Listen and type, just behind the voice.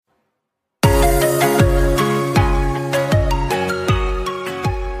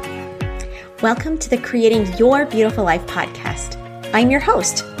Welcome to the Creating Your Beautiful Life podcast. I'm your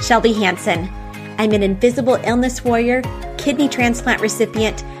host, Shelby Hansen. I'm an invisible illness warrior, kidney transplant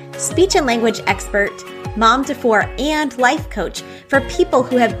recipient, speech and language expert, mom to four, and life coach for people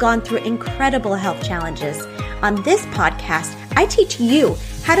who have gone through incredible health challenges. On this podcast, I teach you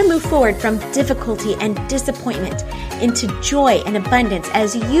how to move forward from difficulty and disappointment into joy and abundance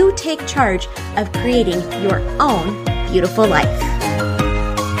as you take charge of creating your own beautiful life.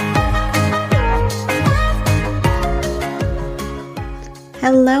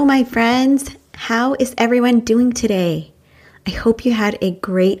 Hello, my friends. How is everyone doing today? I hope you had a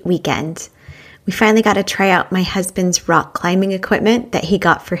great weekend. We finally got to try out my husband's rock climbing equipment that he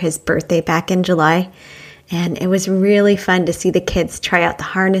got for his birthday back in July. And it was really fun to see the kids try out the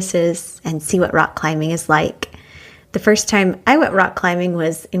harnesses and see what rock climbing is like. The first time I went rock climbing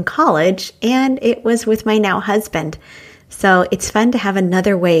was in college, and it was with my now husband. So it's fun to have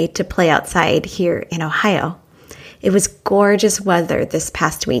another way to play outside here in Ohio. It was gorgeous weather this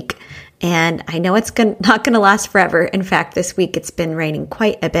past week, and I know it's not going to last forever. In fact, this week it's been raining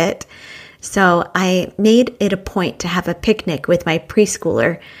quite a bit. So I made it a point to have a picnic with my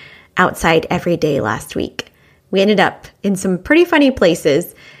preschooler outside every day last week. We ended up in some pretty funny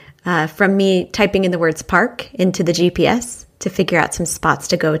places, from me typing in the words park into the GPS to figure out some spots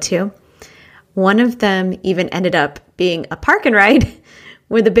to go to. One of them even ended up being a park and ride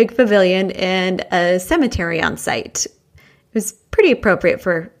with a big pavilion and a cemetery on site. It was pretty appropriate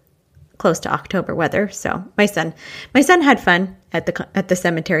for close to October weather. So my son had fun at the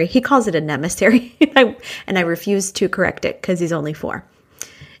cemetery. He calls it a nemissary, and I refuse to correct it because he's only 4.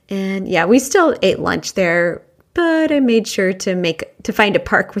 And yeah, we still ate lunch there, but I made sure to find a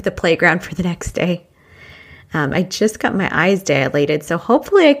park with a playground for the next day. I just got my eyes dilated, so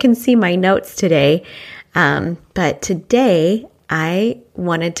hopefully I can see my notes today. But today I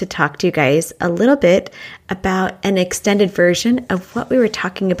wanted to talk to you guys a little bit about an extended version of what we were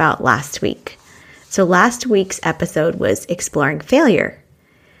talking about last week. So last week's episode was exploring failure.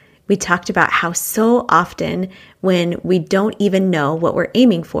 We talked about how so often when we don't even know what we're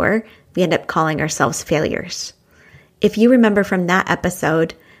aiming for, we end up calling ourselves failures. If you remember from that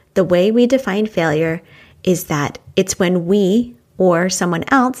episode, the way we define failure is that it's when we or someone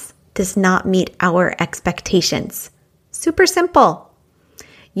else does not meet our expectations. Super simple.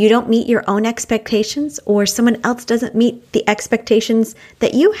 You don't meet your own expectations, or someone else doesn't meet the expectations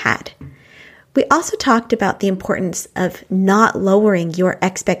that you had. We also talked about the importance of not lowering your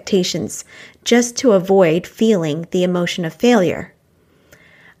expectations just to avoid feeling the emotion of failure.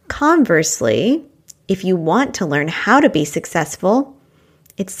 Conversely, if you want to learn how to be successful,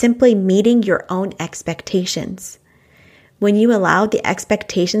 it's simply meeting your own expectations. When you allow the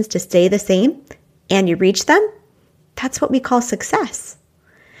expectations to stay the same and you reach them, that's what we call success.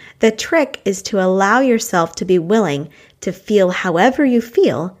 The trick is to allow yourself to be willing to feel however you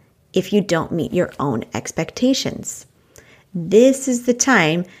feel if you don't meet your own expectations. This is the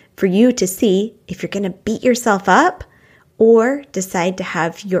time for you to see if you're going to beat yourself up or decide to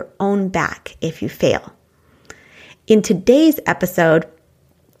have your own back if you fail. In today's episode,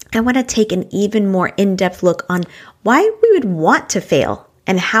 I want to take an even more in-depth look on why we would want to fail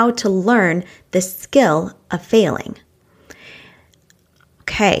and how to learn the skill of failing.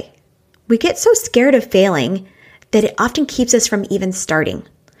 Okay, we get so scared of failing that it often keeps us from even starting,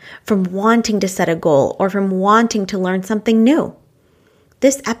 from wanting to set a goal, or from wanting to learn something new.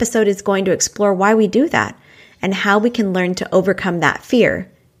 This episode is going to explore why we do that and how we can learn to overcome that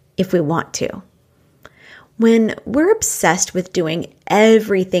fear if we want to. When we're obsessed with doing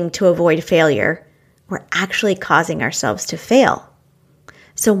everything to avoid failure, we're actually causing ourselves to fail.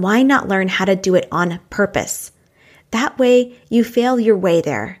 So why not learn how to do it on purpose? That way you fail your way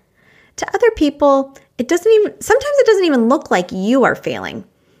there. To other people, sometimes it doesn't even look like you are failing.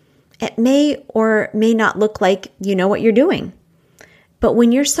 It may or may not look like you know what you're doing. But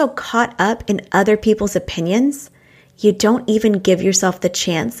when you're so caught up in other people's opinions, you don't even give yourself the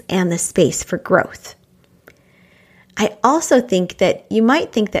chance and the space for growth. I also think that you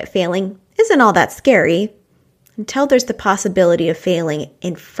might think that failing isn't all that scary until there's the possibility of failing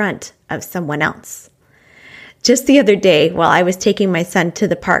in front of someone else. Just the other day, while I was taking my son to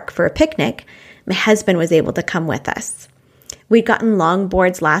the park for a picnic, my husband was able to come with us. We'd gotten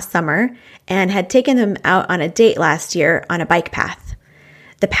longboards last summer and had taken them out on a date last year on a bike path.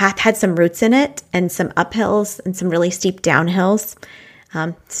 The path had some roots in it and some uphills and some really steep downhills,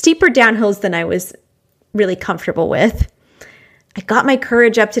 steeper downhills than I was really comfortable with. I got my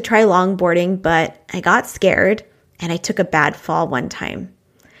courage up to try longboarding, but I got scared and I took a bad fall one time.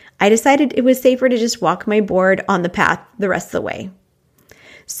 I decided it was safer to just walk my board on the path the rest of the way.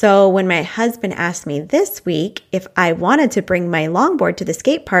 So when my husband asked me this week if I wanted to bring my longboard to the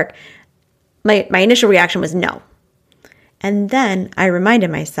skate park, my initial reaction was no. And then I reminded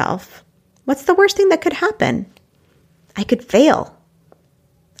myself, what's the worst thing that could happen? I could fail.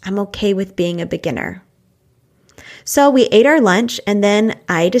 I'm okay with being a beginner. So we ate our lunch, and then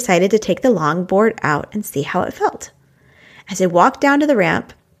I decided to take the longboard out and see how it felt. As I walked down to the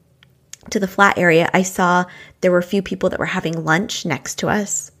ramp, to the flat area, I saw there were a few people that were having lunch next to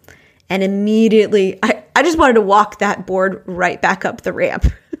us. And immediately, I just wanted to walk that board right back up the ramp.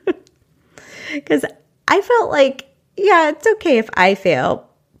 Because I felt like, yeah, it's okay if I fail,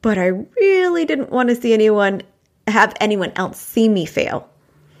 but I really didn't want to have anyone else see me fail.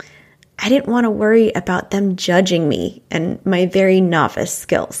 I didn't want to worry about them judging me and my very novice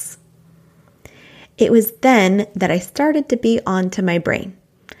skills. It was then that I started to be onto my brain.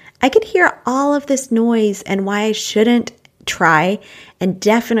 I could hear all of this noise and why I shouldn't try, and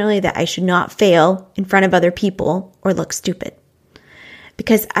definitely that I should not fail in front of other people or look stupid.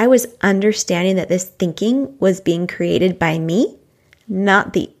 Because I was understanding that this thinking was being created by me,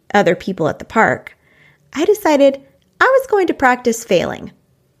 not the other people at the park, I decided I was going to practice failing.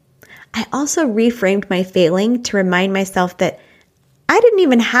 I also reframed my failing to remind myself that I didn't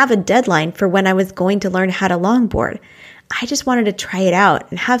even have a deadline for when I was going to learn how to longboard. I just wanted to try it out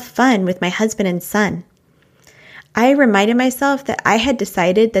and have fun with my husband and son. I reminded myself that I had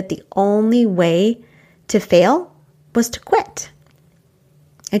decided that the only way to fail was to quit.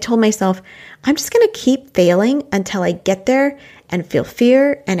 I told myself, I'm just going to keep failing until I get there and feel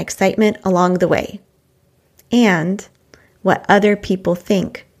fear and excitement along the way. And what other people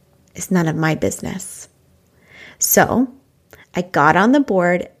think is none of my business. So I got on the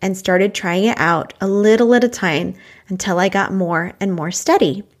board and started trying it out a little at a time until I got more and more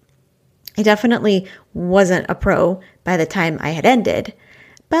steady. I definitely wasn't a pro by the time I had ended,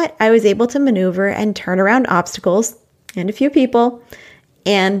 but I was able to maneuver and turn around obstacles and a few people,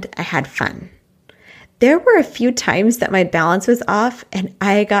 and I had fun. There were a few times that my balance was off and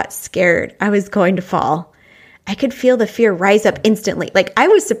I got scared I was going to fall. I could feel the fear rise up instantly. Like, I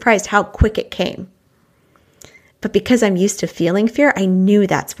was surprised how quick it came. But because I'm used to feeling fear, I knew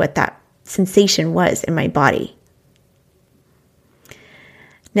that's what that sensation was in my body.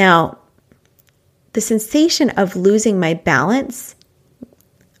 Now, the sensation of losing my balance,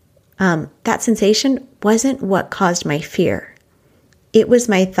 that sensation wasn't what caused my fear. It was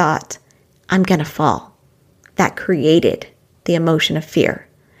my thought, I'm going to fall. That created the emotion of fear.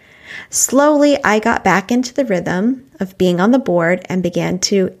 Slowly, I got back into the rhythm of being on the board and began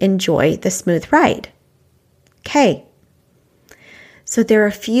to enjoy the smooth ride. Okay, so there are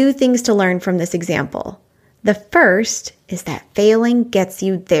a few things to learn from this example. The first is that failing gets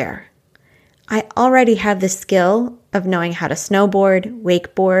you there. I already have the skill of knowing how to snowboard,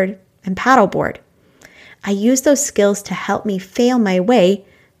 wakeboard, and paddleboard. I use those skills to help me fail my way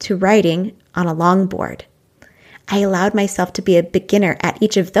to riding on a longboard. I allowed myself to be a beginner at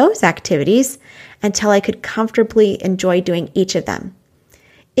each of those activities until I could comfortably enjoy doing each of them.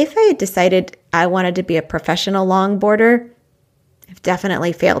 If I had decided I wanted to be a professional longboarder, I've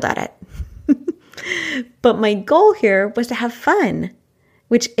definitely failed at it. But my goal here was to have fun,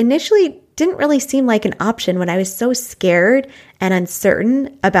 which initially didn't really seem like an option when I was so scared and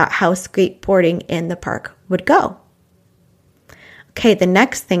uncertain about how skateboarding in the park would go. Okay, the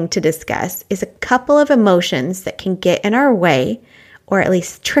next thing to discuss is a couple of emotions that can get in our way, or at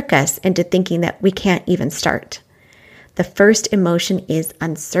least trick us into thinking that we can't even start. The first emotion is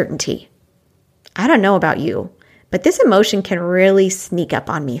uncertainty. I don't know about you, but this emotion can really sneak up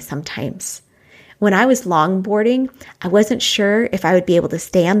on me sometimes. When I was longboarding, I wasn't sure if I would be able to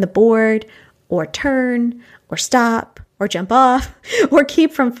stay on the board, or turn, or stop, or jump off, or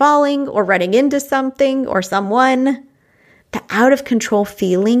keep from falling, or running into something or someone. The out-of-control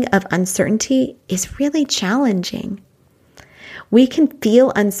feeling of uncertainty is really challenging. We can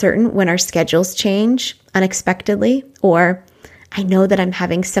feel uncertain when our schedules change unexpectedly, or I know that I'm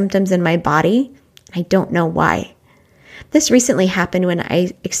having symptoms in my body. I don't know why. This recently happened when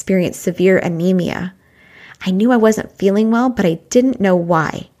I experienced severe anemia. I knew I wasn't feeling well, but I didn't know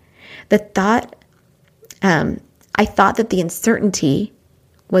why. I thought that the uncertainty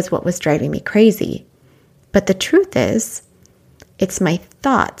was what was driving me crazy. But the truth is, it's my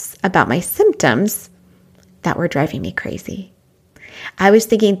thoughts about my symptoms that were driving me crazy. I was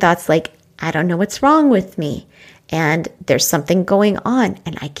thinking thoughts like, I don't know what's wrong with me, and there's something going on,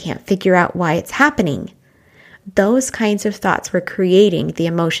 and I can't figure out why it's happening. Those kinds of thoughts were creating the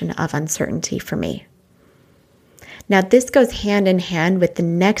emotion of uncertainty for me. Now, this goes hand in hand with the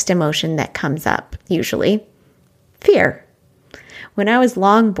next emotion that comes up, usually, fear. When I was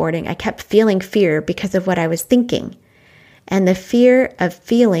longboarding, I kept feeling fear because of what I was thinking. And the fear of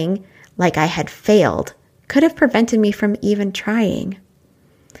feeling like I had failed could have prevented me from even trying.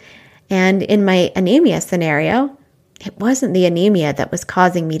 And in my anemia scenario, it wasn't the anemia that was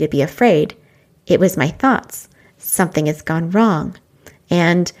causing me to be afraid. It was my thoughts. Something has gone wrong.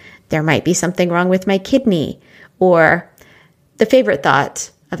 And there might be something wrong with my kidney. Or the favorite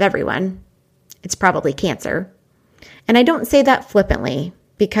thought of everyone, it's probably cancer. And I don't say that flippantly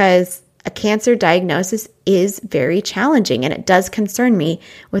because a cancer diagnosis is very challenging and it does concern me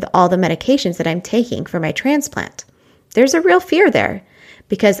with all the medications that I'm taking for my transplant. There's a real fear there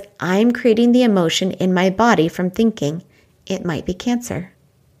because I'm creating the emotion in my body from thinking it might be cancer.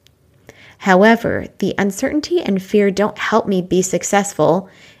 However, the uncertainty and fear don't help me be successful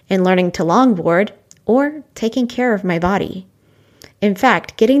in learning to longboard or taking care of my body. In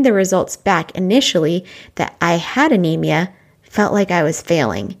fact, getting the results back initially that I had anemia felt like I was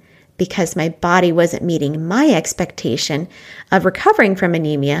failing because my body wasn't meeting my expectation of recovering from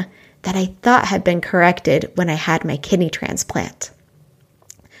anemia that I thought had been corrected when I had my kidney transplant.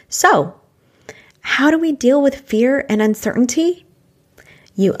 So, how do we deal with fear and uncertainty?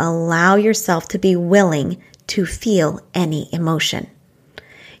 You allow yourself to be willing to feel any emotion.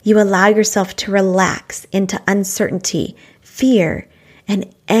 You allow yourself to relax into uncertainty, fear,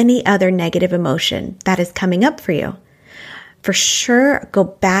 and any other negative emotion that is coming up for you. For sure, go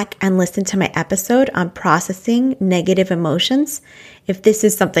back and listen to my episode on processing negative emotions if this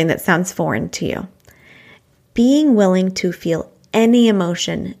is something that sounds foreign to you. Being willing to feel any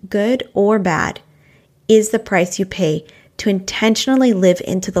emotion, good or bad, is the price you pay to intentionally live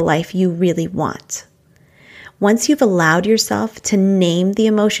into the life you really want. Once you've allowed yourself to name the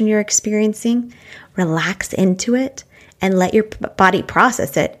emotion you're experiencing, relax into it, and let your body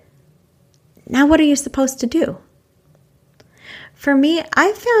process it, now what are you supposed to do? For me,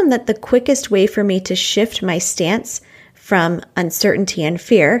 I found that the quickest way for me to shift my stance from uncertainty and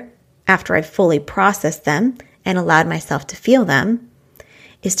fear, after I've fully processed them and allowed myself to feel them,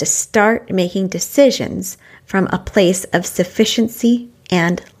 is to start making decisions from a place of sufficiency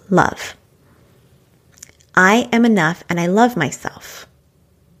and love. I am enough and I love myself.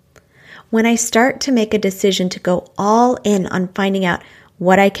 When I start to make a decision to go all in on finding out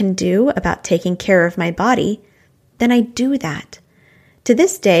what I can do about taking care of my body, then I do that. To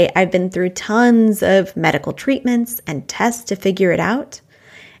this day, I've been through tons of medical treatments and tests to figure it out.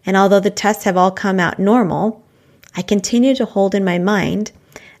 And although the tests have all come out normal, I continue to hold in my mind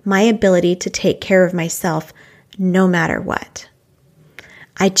my ability to take care of myself no matter what.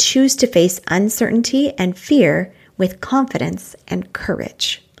 I choose to face uncertainty and fear with confidence and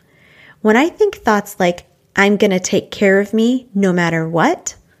courage. When I think thoughts like, I'm going to take care of me no matter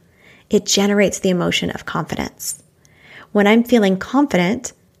what, it generates the emotion of confidence. When I'm feeling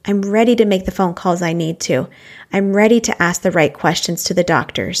confident, I'm ready to make the phone calls I need to. I'm ready to ask the right questions to the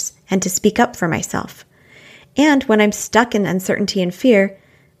doctors and to speak up for myself. And when I'm stuck in uncertainty and fear,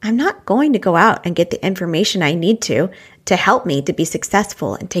 I'm not going to go out and get the information I need to help me to be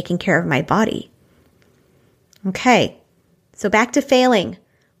successful in taking care of my body. Okay, so back to failing.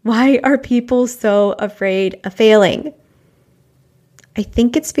 Why are people so afraid of failing? I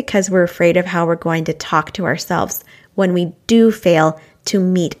think it's because we're afraid of how we're going to talk to ourselves when we do fail to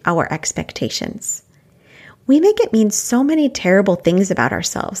meet our expectations. We make it mean so many terrible things about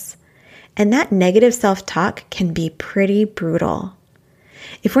ourselves, and that negative self-talk can be pretty brutal.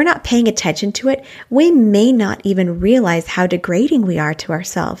 If we're not paying attention to it, we may not even realize how degrading we are to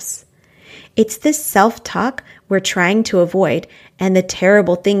ourselves. It's this self-talk we're trying to avoid and the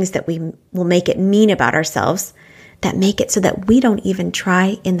terrible things that we will make it mean about ourselves that make it so that we don't even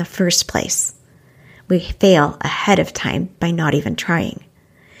try in the first place. We fail ahead of time by not even trying.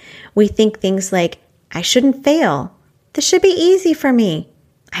 We think things like, I shouldn't fail. This should be easy for me.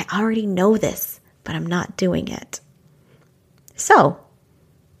 I already know this, but I'm not doing it. So,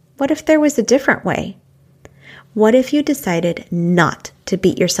 what if there was a different way? What if you decided not to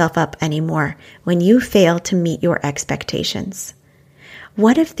beat yourself up anymore when you fail to meet your expectations?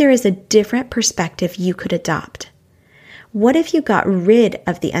 What if there is a different perspective you could adopt? What if you got rid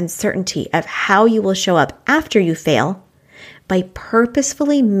of the uncertainty of how you will show up after you fail by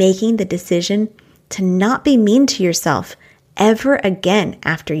purposefully making the decision to not be mean to yourself ever again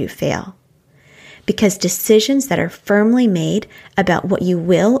after you fail? Because decisions that are firmly made about what you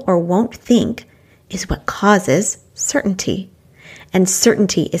will or won't think is what causes certainty. And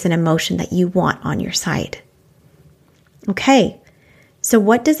certainty is an emotion that you want on your side. Okay, so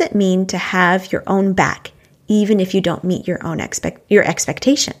what does it mean to have your own back, even if you don't meet your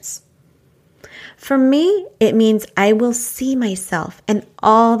expectations? For me, it means I will see myself and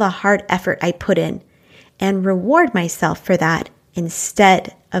all the hard effort I put in and reward myself for that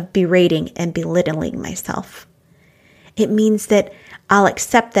instead of berating and belittling myself. It means that I'll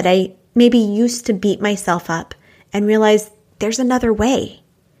accept that I maybe used to beat myself up and realize there's another way.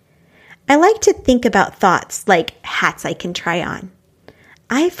 I like to think about thoughts like hats I can try on.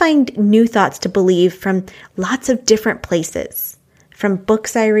 I find new thoughts to believe from lots of different places, from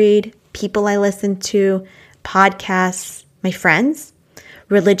books I read, people I listen to, podcasts, my friends,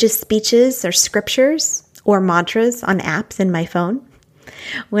 religious speeches or scriptures, or mantras on apps in my phone.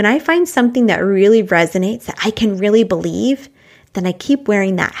 When I find something that really resonates, that I can really believe, then I keep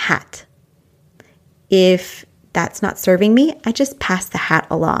wearing that hat. If that's not serving me, I just pass the hat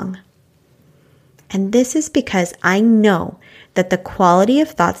along. And this is because I know that the quality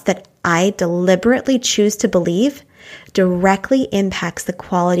of thoughts that I deliberately choose to believe directly impacts the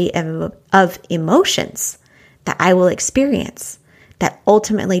quality of emotions that I will experience that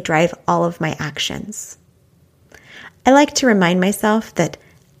ultimately drive all of my actions. I like to remind myself that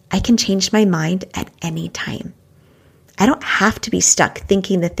I can change my mind at any time. I don't have to be stuck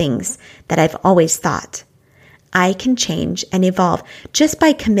thinking the things that I've always thought. I can change and evolve just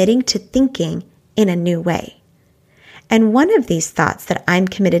by committing to thinking in a new way. And one of these thoughts that I'm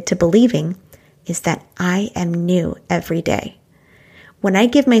committed to believing is that I am new every day. When I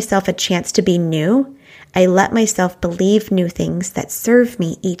give myself a chance to be new, I let myself believe new things that serve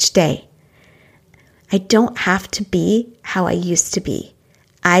me each day. I don't have to be how I used to be.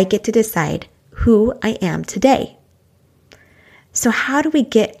 I get to decide who I am today. So how do we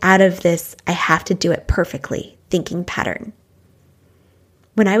get out of this I have to do it perfectly thinking pattern?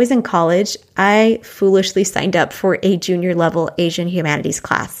 When I was in college, I foolishly signed up for a junior level Asian humanities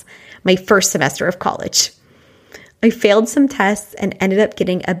class, my first semester of college. I failed some tests and ended up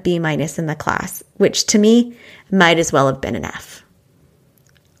getting a B- in the class, which to me might as well have been an F.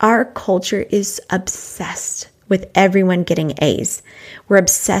 Our culture is obsessed with everyone getting A's. We're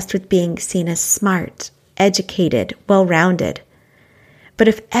obsessed with being seen as smart, educated, well-rounded. But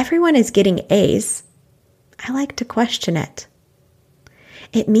if everyone is getting A's, I like to question it.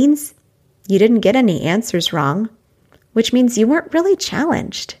 It means you didn't get any answers wrong, which means you weren't really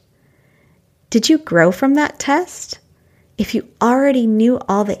challenged. Did you grow from that test? If you already knew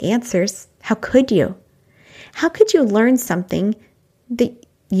all the answers, how could you? How could you learn something that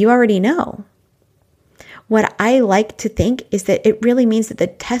you already know? What I like to think is that it really means that the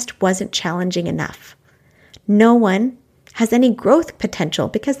test wasn't challenging enough. No one has any growth potential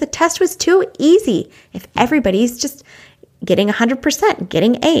because the test was too easy if everybody's just getting 100%,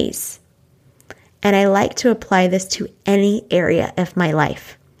 getting A's. And I like to apply this to any area of my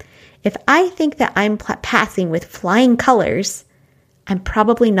life. If I think that I'm passing with flying colors, I'm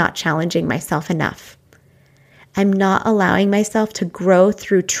probably not challenging myself enough. I'm not allowing myself to grow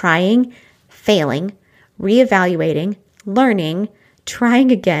through trying, failing, reevaluating, learning,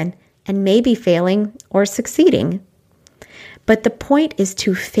 trying again, and maybe failing or succeeding. But the point is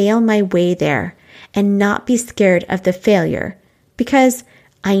to fail my way there and not be scared of the failure because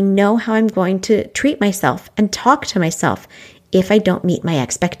I know how I'm going to treat myself and talk to myself if I don't meet my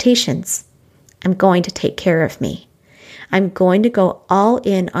expectations. I'm going to take care of me. I'm going to go all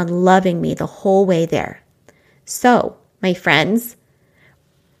in on loving me the whole way there. So, my friends,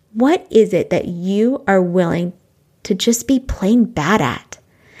 what is it that you are willing to just be plain bad at,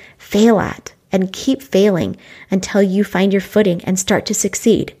 fail at, and keep failing until you find your footing and start to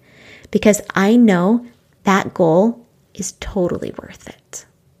succeed? Because I know that goal is totally worth it.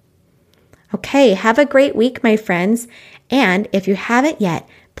 Okay, have a great week, my friends. And if you haven't yet,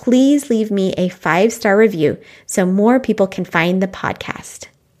 please leave me a 5-star review so more people can find the podcast.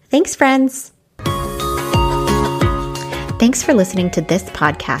 Thanks, friends. Thanks for listening to this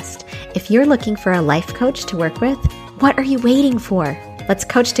podcast. If you're looking for a life coach to work with, what are you waiting for? Let's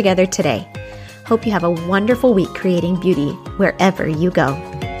coach together today. Hope you have a wonderful week creating beauty wherever you go.